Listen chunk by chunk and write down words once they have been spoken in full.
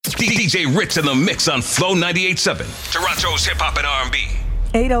DJ Ritz in the mix on Flow 98.7, Toronto's hip hop and R&B.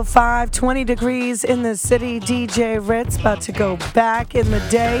 8:05, 20 degrees in the city. DJ Ritz about to go back in the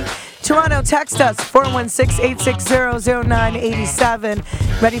day. Toronto, text us 416-860-0987.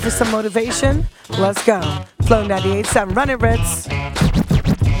 Ready for some motivation? Let's go. Flow 98.7. Run it, Ritz.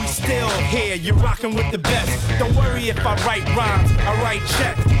 We still here. You're rocking with the best. Don't worry if I write rhymes. I write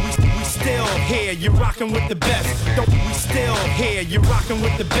checks. We still here. You're rocking with the best. We still here. You're rocking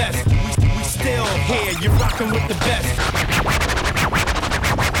with the best. We still here. You're rocking with the best.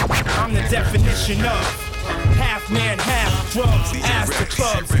 I'm the definition of half man, half drugs, ass to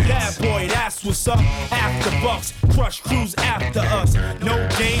clubs. Bad boy, that's what's up. After bucks, crush crews after us. No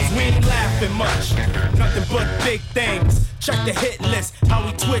games, we ain't laughing much. Nothing but big things. Check the hit list, how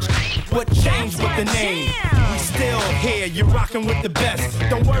we twitch. What changed with the name? We still here, you're rocking with the best.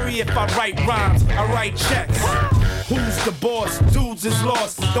 Don't worry if I write rhymes, I write checks. Who's the boss? Dudes is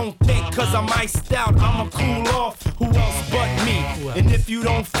lost. Don't think cause I'm iced out, I'ma cool off. Who else but me? And if you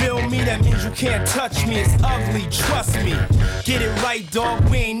don't feel me, that means you can't touch me. It's ugly, trust me. Get it right, dog,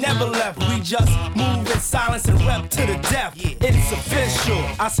 we ain't never left. We just move in silence and rep to the death. It's official,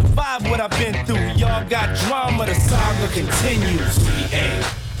 I survived what I've been through. Y'all got drama, the saga continues. We ain't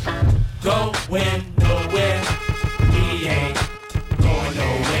going nowhere. We ain't going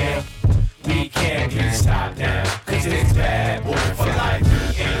nowhere. We can't be stopped now, cause it's bad boy for life. We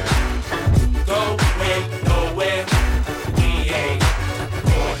ain't going nowhere. We ain't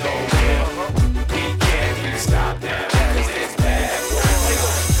going nowhere. We can't be stopped now, cause it's bad boy for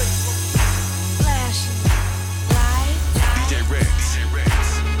life. Flashing lights. DJ Ritz.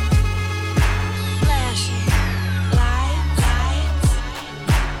 Flashing lights.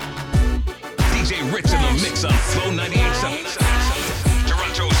 DJ Ritz in the mix on Flow 98.7,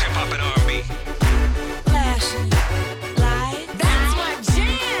 Toronto's hip hop and R&B. Flashing lights. That's my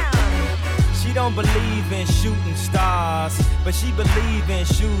jam. She don't believe in shooting stars, but she believe in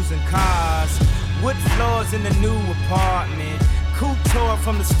shoes and cars. Wood floors in the new apartment. Couture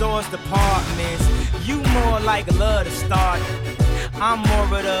from the store's departments. You more like love to start. I'm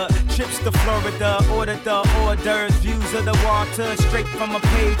more of the trips to Florida. Order the hors d'oeuvres, views of the water. Straight from a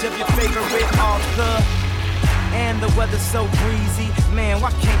page of your favorite author. And the weather's so breezy. Man,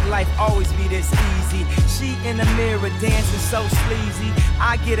 why can't life always be this easy? She in the mirror dancing so sleazy.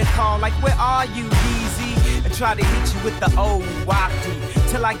 I get a call like, where are you, Yeezy? And try to hit you with the old wacky.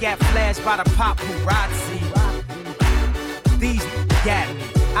 Till I got flashed by the paparazzi. These got me.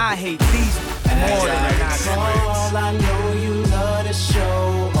 I hate these more than I do. I know you love to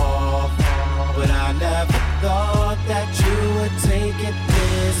show off, but I never thought that you would take it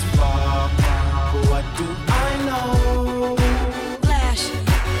this far. What do I know? Flashing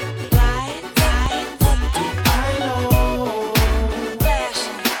lights. What do I know?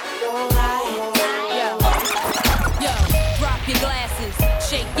 Flashing lights. Yo, drop your glasses,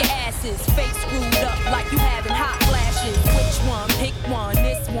 shake your asses, face screwed up like you having hot flashes. Which one? Pick one.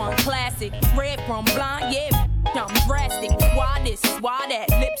 This one classic. Red from blind, yeah. I'm drastic. Why this? Why that?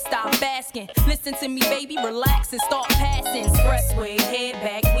 Lip stop basking. Listen to me, baby, relax and start passing. Expressway, head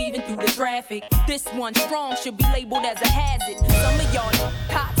back, weaving through the traffic. This one strong should be labeled as a hazard. Some of y'all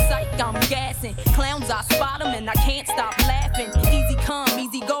caught psych, I'm gassing. Clowns, I spot them and I can't stop laughing. Easy come,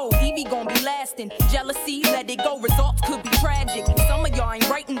 easy go, Evie gon' be lasting. Jealousy, let it go, results could be tragic. Some of y'all ain't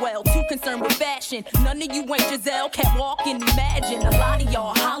writing well, too concerned with fashion. None of you ain't Giselle, can't walk and imagine. A lot of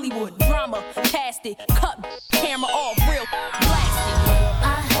y'all Hollywood drama, cast it, cut, camera off, real blasted.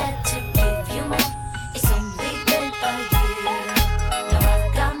 I had to give you more. It's only been a year. Now I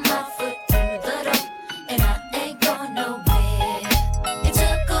got my foot through the door, and I ain't going nowhere. It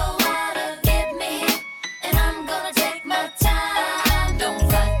took a while to get me, and I'm gonna take my time. Don't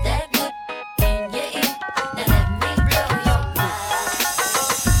fight that good in your ear. Now let me blow your mind.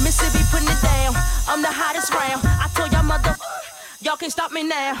 Mississippi putting it down, I'm the hottest round. I told y'all y'all can't stop me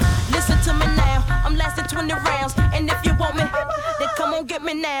now. Listen to me now, I'm lasting 20 rounds. And if you want me, then come on get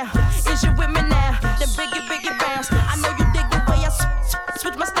me now. Is you with me now? Then biggie bounce. I know you dig the way I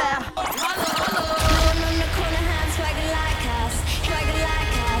switch my style. No one on the corner has swagger like us. Swagger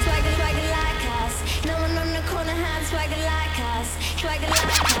like us. Swagger like us. No one on the corner has swagger like us. Swagger like us.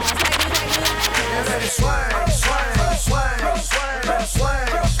 Swagger like us. Let it swing, swing, swing, swing, swing,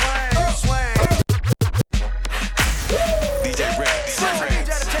 swing, swing. DJ Ritz.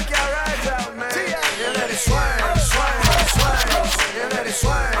 Take your rides out, man. Let it swing, swing, swing. Let it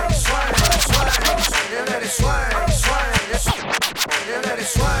swing, swing, swing. Let it swing, swing. Let it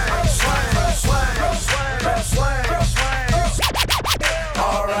swing, swing, swing, swing, swing.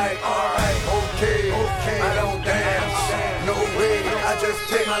 All right, okay. I don't dance, no way. I just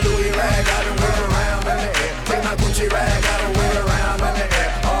take my Louis rag, I done wear around in the air. Take my Gucci rag, I done wear around in the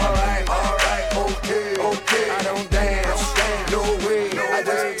air. Alright, okay, I don't dance, no way. I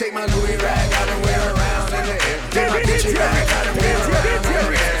just take my Louis rag, I done wear around in the air. Take my Gucci rag, I done wear around in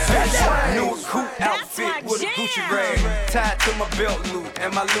the air. New coupe outfit with a Gucci rag, tied to my belt loop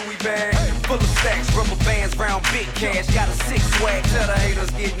and my Louis bag, full of stacks, rubber bands, round big cash. Got a six swag, tell the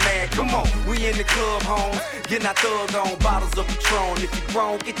haters get mad. Come on, we in the club, home, getting our thug on, bottles of Patron. If you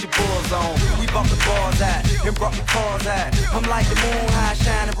grown, get your buzz on. We bought the bars out and brought the cars out. I'm like the moon, high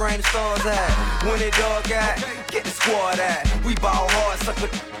shining, bring the stars out. When it dog out, get the squad out. We ball hard, sucker,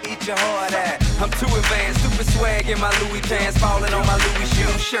 eat your heart out. I'm too advanced, stupid swag in my Louis pants, falling on my Louis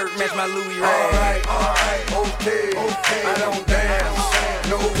shoe shirt, match my Louis rag. Alright, okay, I don't dance,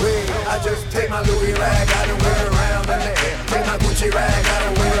 no way. I just take my Louis rag, I done wear around in the air. Take my Gucci rag, I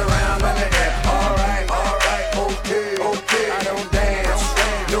done wear around in the air. Alright, okay, I don't dance,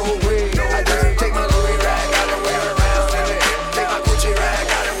 no way. I just take my Louis rag, I done wear around in the air. Take my Gucci rag,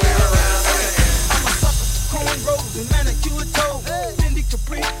 I done wear around in the air. I'm a sucker for cornrows and manicure toes, Fendi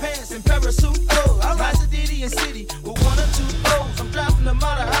capri pants and parasuit clothes. I rise to Diddy and City with one or two O's. I'm dropping them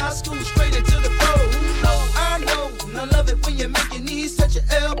out of high school straight into the pros. I know, and I love it when you make your knees touch your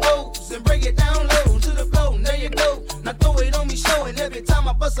elbows and break it down low to the floor. There you go. Now throw it on me, showing every time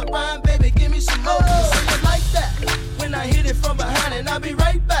I bust a rhyme, baby, give me some more. Say it like that. When I hit it from behind, and I'll be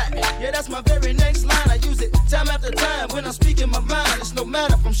right back. Yeah, that's my very next line. I use it time after time when I'm speaking my mind. It's no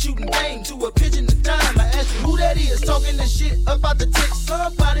matter from shooting game to a pigeon to dime. I ask you who that is talking this shit about the ticks.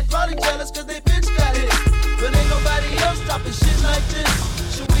 Somebody probably jealous cause they bitch got hit. But ain't nobody else dropping shit like this.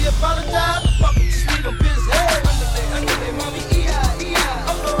 Should we apologize? Fuck it, just leave them biz. Hey, under they, mommy, E-I.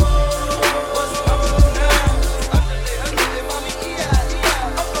 What's up now? Under they, mommy, E-I.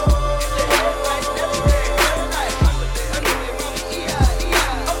 Right there, right. Under they, mommy, E-I.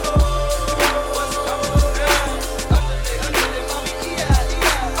 What's up now? Under they, mommy, E-I.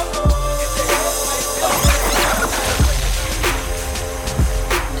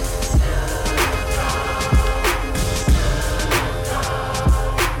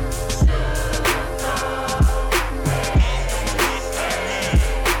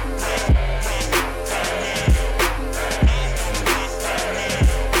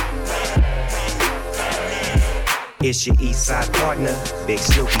 It's your East Side partner, Big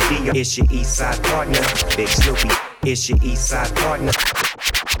Snoopy D. It's your East Side partner, Big Snoopy. It's your East Side partner.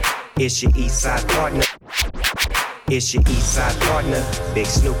 It's your East Side partner. It's your East Side partner, Big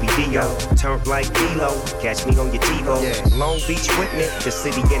Snoopy D.O. Turn like D-Lo, catch me on your TiVo. Yeah. Long Beach with me, the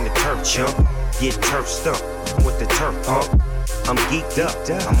city in the turf chump. Get turf stumped with the turf pump. I'm geeked up,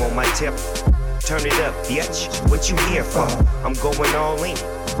 I'm on my tip. Turn it up, bitch. What you here for? I'm going all in.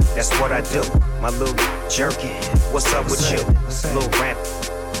 That's what I do. My little jerky. What's up with you? Little rap.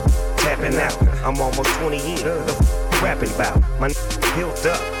 Tapping out. I'm almost 20 years. The rapping about. My built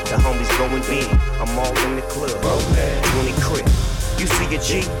up. The homies going big. I'm all in the club. 20 crib. You see a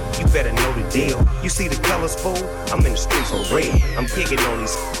G, you better know the deal. You see the colors, fool? I'm in the streets for real. I'm kicking on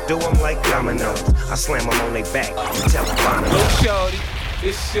these, do them like dominoes. I slam them on their back and tell them bomb. Go shorty,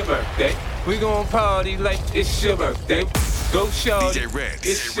 it's your birthday. We gon' party like it's your birthday. Go shorty, DJ Red,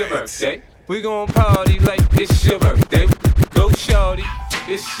 it's DJ your Red. birthday. We gon' party like it's your birthday. Go shorty,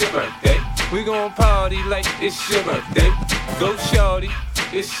 it's your birthday. We gon' party like it's your birthday. Go shorty,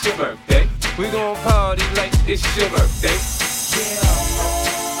 it's your birthday. We gon' party like it's your birthday.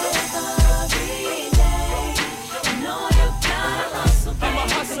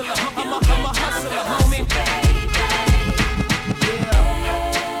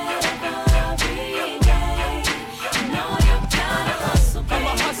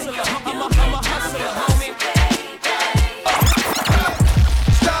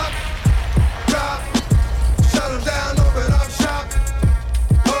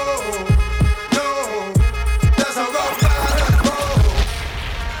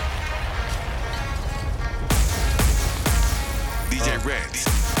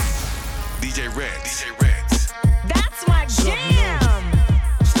 That's my jam.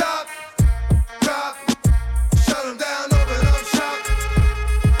 Stop, drop, shut them down, open up shop.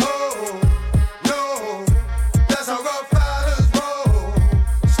 Oh, no, that's how Rough Riders roll.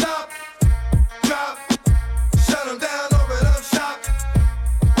 Stop, drop, shut them down, open up shop.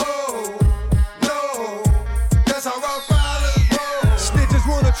 Oh, no, that's how Rough Riders roll. Snitches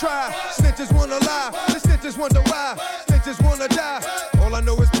wanna try, snitches wanna lie. The snitches wonder why, snitches wanna die. All I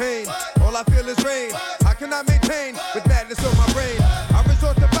know is pain, all I feel is rain. How can I maintain with madness on my brain? I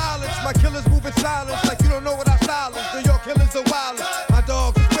resort to violence, my killers move in silence. Like you don't know what I silence, New York killers are wildest. My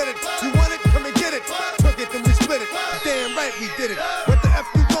dogs is with it, you want it, come and get it. Took it, then we split it, damn right we did it. What the F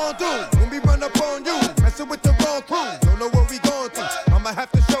you going?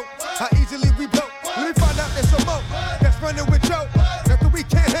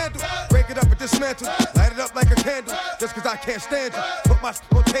 understand you. Put my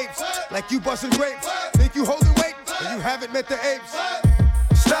on tapes like you busting grapes. Think you holding weight and you haven't met the apes.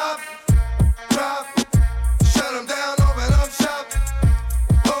 Stop, drop, shut them down, open up shop.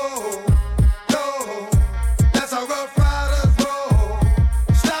 Oh, no, that's how rough riders roll.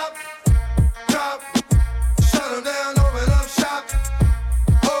 Stop, drop, shut them down, open up shop.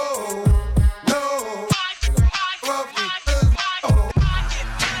 Oh, no, rough riders roll.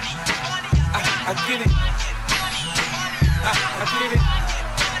 I get it. I get it.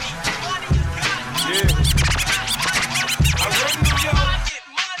 Yeah. I run New York.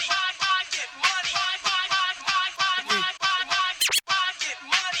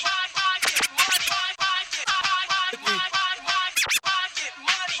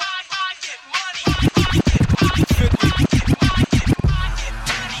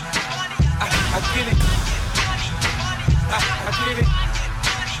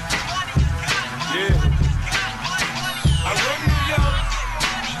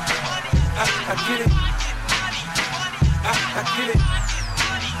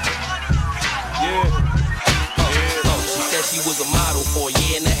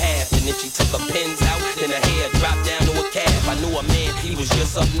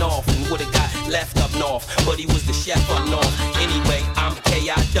 Up north and would've got left up north, but he was the chef up north. Anyway, I'm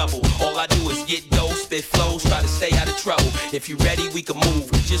K.I. double. All I do is get dough, spit flows, try to stay out of trouble. If you ready, we can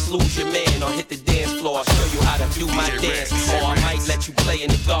move. Just lose your man or hit the dance floor. I'll show you how to do my dance. Or I might let you play in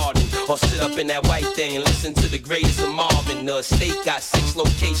the garden or sit up in that white thing and listen to the greatest of Marvin. The estate got 6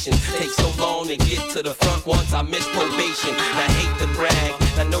 locations. Takes so long to get to the front once I miss probation. I hate to brag.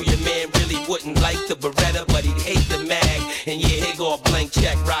 I know your man really wouldn't like the Beretta, but he'd hate the mag. And yeah, here go a blank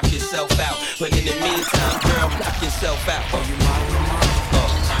check, rock yourself out. But in the meantime, girl, knock yourself out. Oh, you knock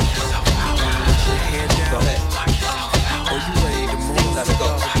yourself out. Put your head down. Go ahead. Oh, you ready to move? Let's go.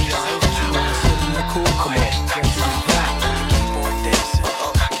 You wanna sit in the cool? Come on. Get to the back. Keep on dancing.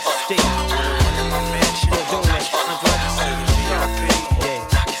 Still. In my mansion. Doing that.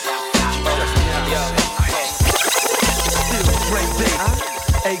 Still a great day.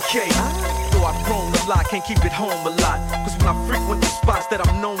 AK. Though I've grown a lot, can't keep it home a lot. Cause when I frequent the spots that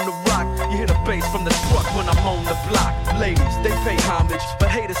I'm known to rock, you hear the bass from the truck when I'm on the block. Ladies, they pay homage, but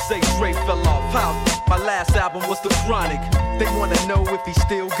haters say Dre fell off. How? My last album was The Chronic. They wanna know if he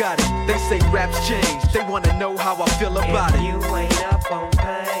still got it. They say raps change, they wanna know how I feel about it. You ain't up on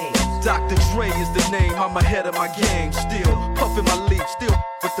pain. Dr. Dre is the name, I'm ahead of my game. Still puffin' my leaf, still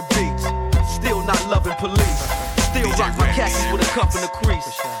with the beats. Still not loving police. Still rock my khakis with a cuff in the crease.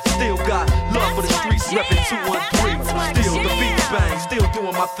 Still got love for the streets, reppin' 213. Still the beats bang, still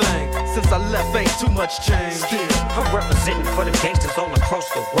doing my thing. Since I left, ain't too much change. Still, I'm representing for the gangsters all across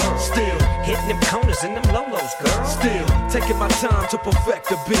the world. Still, hitting them corners and them lolos, girl. Still, taking my time to perfect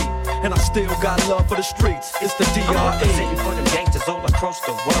the beat. And I still got love for the streets. It's the DRE. I'm representing for the gangsters all across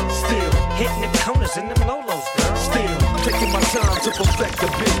the world. Still, hitting them corners and them lolos, girl. Still, taking my time to perfect the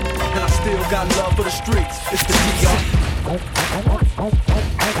beat. And I still got love for the streets. It's the DRE.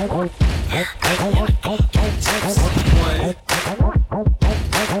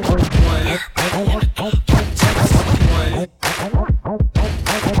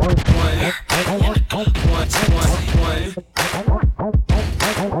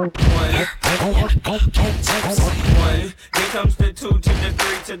 Here comes the 2 to the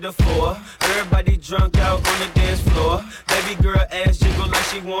 3 to the 4. Everybody drunk out on the dance floor. Baby girl ass jiggle like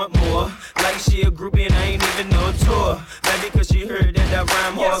she want more. Like she a groupie and I ain't even no tour. Maybe cause she heard that I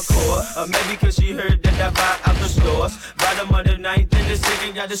rhyme hardcore. Or maybe cause she heard that I buy out the stores. Bottom of the 9th and the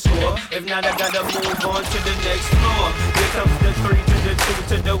city got the score. If not, I gotta move on to the next floor. Here comes the 3 to the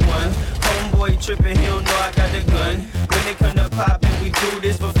 2 to the 1. Homeboy trippin', he don't know I got the gun. When they come to poppin', we do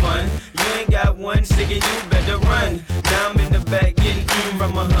this for fun. You ain't got one cigarette, you better run. Now I'm in the back getting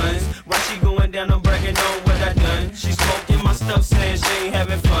from my huns. While she going down, I'm bragging on what I done. She smoking my stuff, saying she ain't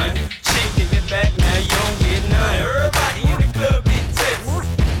having fun. She give it back, now you don't get none. Everybody in the club get tips.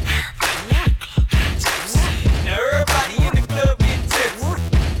 Now everybody in the club get tips.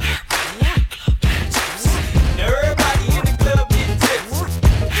 Now everybody in the club get tips.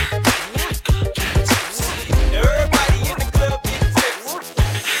 Now everybody in the club get tips.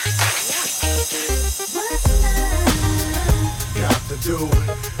 Got to do it,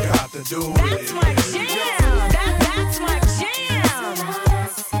 got to do it. That's my jam. That's my jam.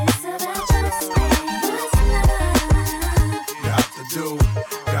 Got to do it,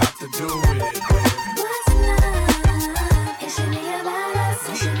 got to do it.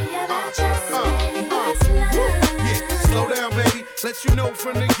 Yeah, slow down, baby. Let you know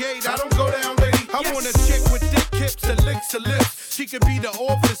from the gate, I don't go down, lady. I want a chick with thick hips and licks her lips. She could be the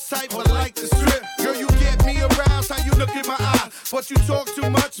office type, but like the strip. Girl, you get me aroused, how you look in my eye. But you talk too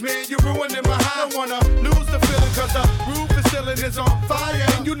much, man, you're ruining my high. I don't wanna lose the feeling, cause the roof is ceiling is on fire.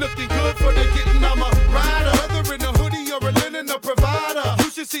 And you looking good for the getting, I'm a rider. Whether in a hoodie or a linen, a provider.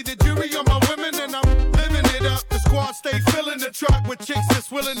 You should see the jury on my women, and I'm living it up. The squad stay filling the truck with chicks that's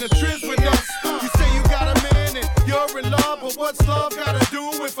willing to trizz with us. You say you got a man and you're in love, but what's love gotta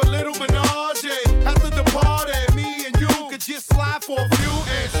do with a little menage? After the party, me and you could just slide for a few,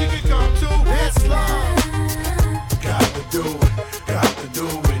 and she could come too. It's love. Got to do it, got to do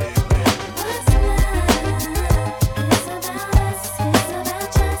with it.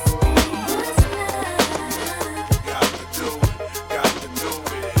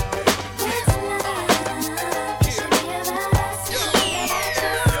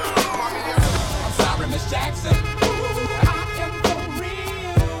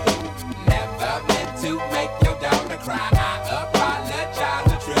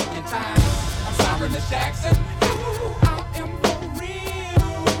 Jackson, ooh, I am for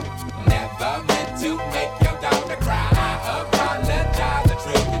real. Never meant to make your daughter cry. I apologize a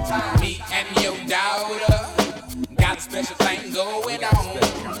trillion times. Me and your daughter got a special thing going on.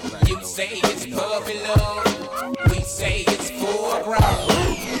 You say it's puppy love, we say it's full grown.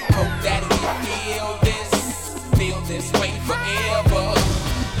 Hope that we feel this way forever.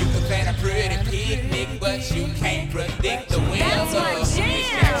 You can plan a pretty picnic, but you can't predict the weather. That's my jam.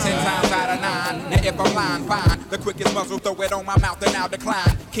 10 times out of 9, now if I'm lying, fine. The quickest muzzle, throw it on my mouth and I'll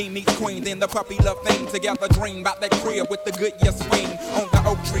decline. King meets queen, then the puppy love thing. Together dream about that crib with the good year swing. On the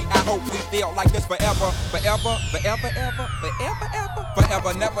oak tree, I hope we feel like this forever. Forever, forever, ever, forever, ever.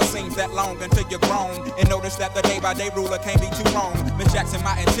 Forever never seems that long until you're grown. And notice that the day-by-day ruler can't be too wrong. Miss Jackson,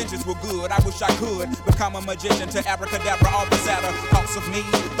 my intentions were good. I wish I could become a magician to abracadabra all the sadder. Thoughts of me,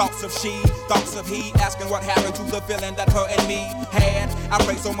 thoughts of she, thoughts of he. Asking what happened to the feeling that her and me had. I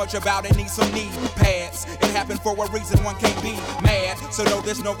pray so much about it, need some knee pads. It happened for a reason, one can't be mad. So know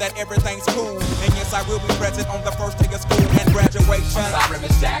this, know that everything's cool. And yes, I will be present on the first day of school and graduation. I'm sorry,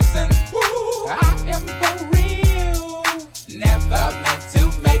 Miss Jackson. Woo, I am for real. Never meant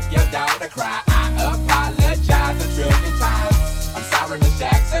to make your daughter cry. I apologize a trillion times. I'm sorry, Miss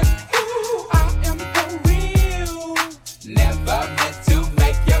Jackson. Ooh, I am for real. Never meant to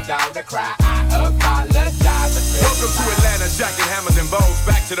make your daughter cry. I apologize a trillion times. Welcome to Atlanta, jacking hammers and bows.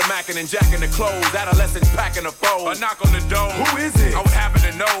 Back to the mackin' and jacking the clothes. Adolescents packing the fold. A knock on the door. Who is it? I would happen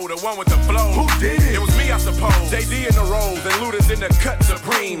to know, the one with the flow. Who did it? It was me, I suppose. JD in the rolls and Luda's in the cut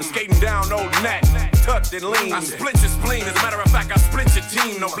supreme. Skating down old Nat, tucked and lean. I split your spleen, as a matter of fact, I split your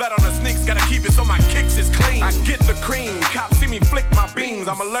team. No blood on the sneaks, gotta keep it so my kicks is clean. I get the cream, cops see me flick my beams.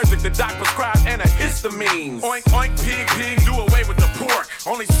 I'm allergic to doc prescribed antihistamines. Oink, oink, pig, pig, do away with the pork.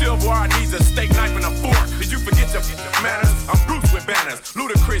 Only silverware needs a steak knife and a fork. Did you forget your manners? I'm Bruce with banners.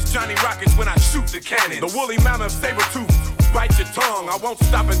 Ludacris, Johnny Rockets when I shoot the cannon. The woolly mammoth, saber tooth, bite your tongue. I won't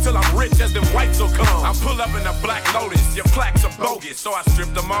stop until I'm rich as them whites will come. I pull up in a black Lotus, your plaques are bogus. So I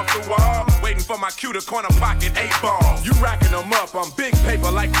stripped them off the wall, waiting for my cue to corner pocket 8 balls. You racking them up, I'm big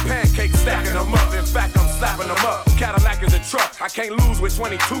paper like pancakes, stacking them up. In fact, I'm slapping them up. Cadillac is a truck, I can't lose with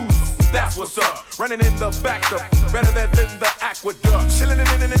 22s. That's what's up. Running in the back, better than the aqueduct. Chillin' in